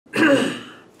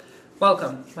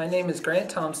Welcome, my name is Grant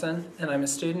Thompson and I'm a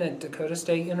student at Dakota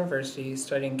State University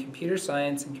studying computer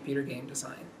science and computer game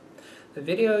design. The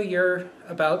video you're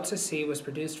about to see was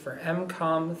produced for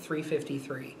MCOM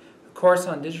 353, a course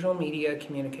on digital media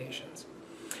communications.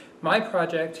 My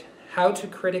project, How to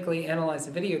Critically Analyze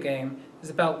a Video Game, is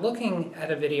about looking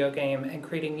at a video game and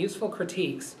creating useful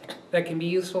critiques that can be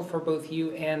useful for both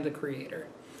you and the creator.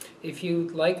 If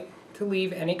you'd like to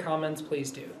leave any comments,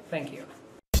 please do. Thank you.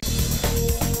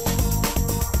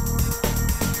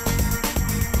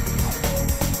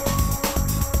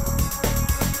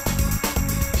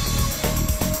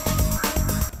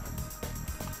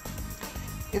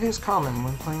 It is common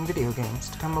when playing video games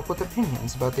to come up with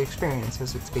opinions about the experience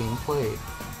as it's being played.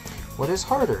 What is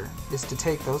harder is to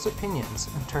take those opinions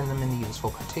and turn them into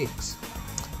useful critiques.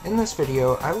 In this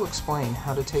video, I will explain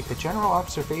how to take the general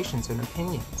observations and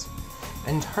opinions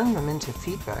and turn them into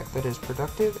feedback that is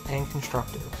productive and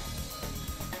constructive.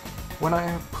 When I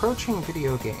am approaching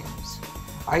video games,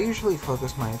 I usually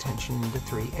focus my attention into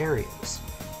three areas: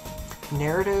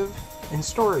 narrative and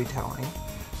storytelling,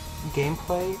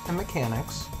 gameplay and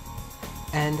mechanics,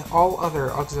 and all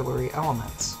other auxiliary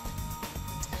elements.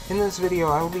 In this video,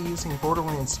 I will be using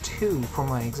Borderlands 2 for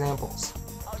my examples.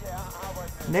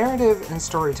 Narrative and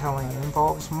storytelling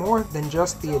involves more than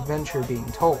just the adventure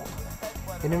being told.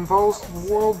 It involves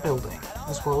world building,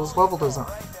 as well as level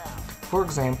design. For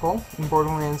example, in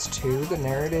Borderlands 2, the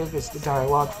narrative is the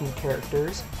dialogue from the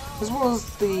characters, as well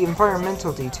as the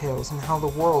environmental details and how the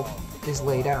world is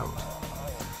laid out.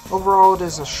 Overall, it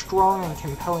is a strong and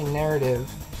compelling narrative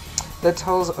that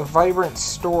tells a vibrant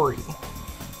story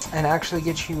and actually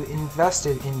gets you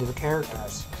invested into the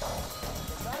characters.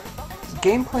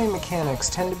 Gameplay mechanics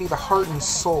tend to be the heart and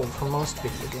soul for most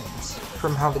video games.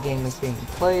 From how the game is being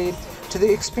played to the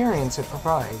experience it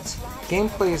provides,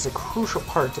 gameplay is a crucial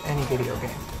part to any video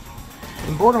game.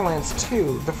 In Borderlands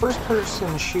 2, the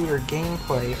first-person shooter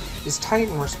gameplay is tight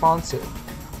and responsive.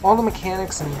 All the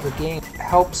mechanics in the game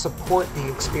help support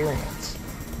the experience.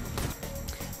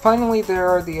 Finally, there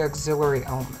are the auxiliary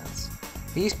elements.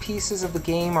 These pieces of the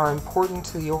game are important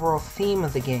to the overall theme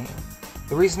of the game.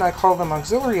 The reason I call them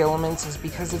auxiliary elements is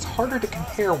because it's harder to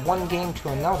compare one game to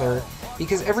another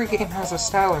because every game has a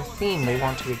style or theme they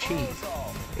want to achieve.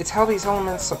 It's how these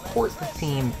elements support the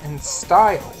theme and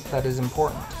style that is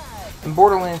important. In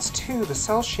Borderlands 2, the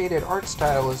cel-shaded art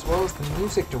style as well as the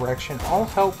music direction all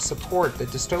help support the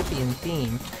dystopian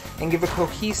theme and give a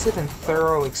cohesive and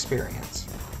thorough experience.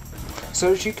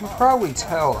 So as you can probably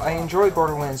tell, I enjoy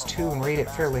Borderlands 2 and rate it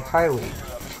fairly highly,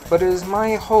 but it is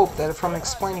my hope that from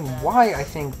explaining why I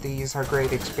think these are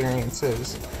great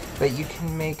experiences, that you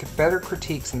can make better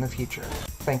critiques in the future.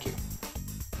 Thank you.